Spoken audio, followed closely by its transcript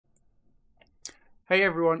Hey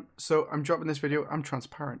everyone, so I'm dropping this video. I'm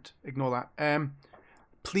transparent, ignore that.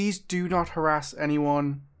 Please do not harass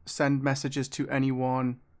anyone, send messages to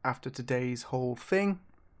anyone after today's whole thing.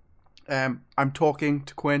 I'm talking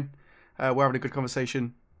to Quinn, we're having a good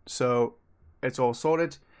conversation, so it's all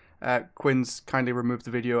sorted. Quinn's kindly removed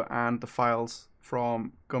the video and the files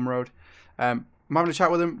from Gumroad. I'm having a chat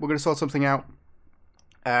with him, we're going to sort something out.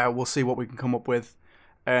 We'll see what we can come up with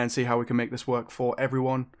and see how we can make this work for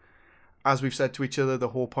everyone. As we've said to each other, the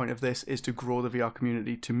whole point of this is to grow the VR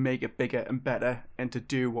community, to make it bigger and better, and to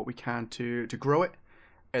do what we can to grow it.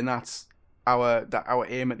 And that's our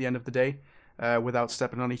aim at the end of the day, without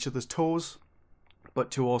stepping on each other's toes,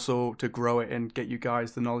 but to also to grow it and get you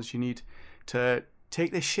guys the knowledge you need to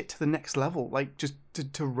take this shit to the next level, like just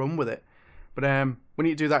to run with it. But we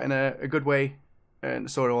need to do that in a good way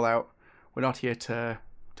and sort it all out. We're not here to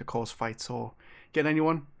cause fights or get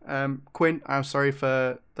anyone. Quinn, I'm sorry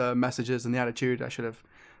for the messages and the attitude. I should have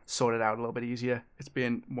sorted out a little bit easier. It's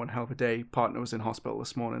been one hell of a day. Partner was in hospital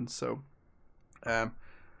this morning, so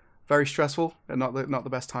very stressful and not the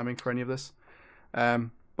best timing for any of this. But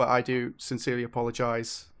I do sincerely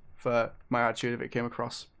apologize for my attitude if it came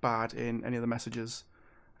across bad in any of the messages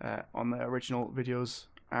on the original videos.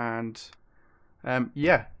 And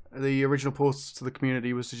yeah, the original posts to the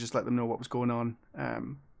community was to just let them know what was going on.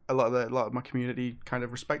 A lot of my community kind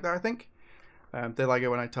of respect that, I think. They like it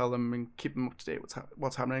when I tell them and keep them up to date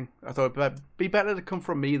what's happening. I thought it'd be better to come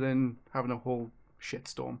from me than having a whole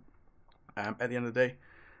shitstorm at the end of the day.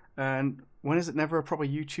 And when is it never a proper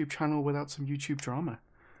YouTube channel without some YouTube drama?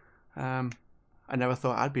 I never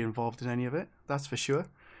thought I'd be involved in any of it, that's for sure.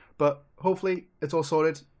 But hopefully it's all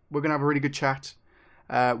sorted. We're going to have a really good chat.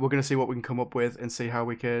 We're going to see what we can come up with and see how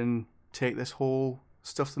we can take this whole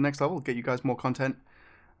stuff to the next level, get you guys more content,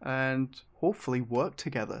 and hopefully work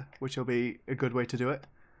together, which will be a good way to do it.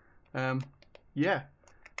 Yeah,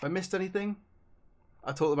 if I missed anything,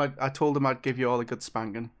 I told them I'd give you all a good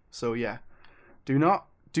spanking. So yeah, do not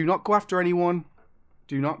go after anyone,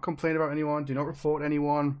 do not complain about anyone, do not report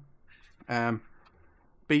anyone.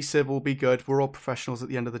 Be civil, be good. We're all professionals at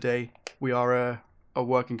the end of the day. We are a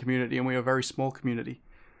working community, and we are a very small community,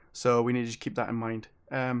 so we need to just keep that in mind.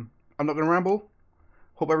 I'm not going to ramble.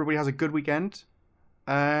 Hope everybody has a good weekend.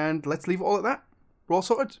 And let's leave it all at that. We're all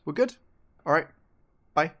sorted. We're good. All right.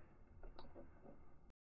 Bye.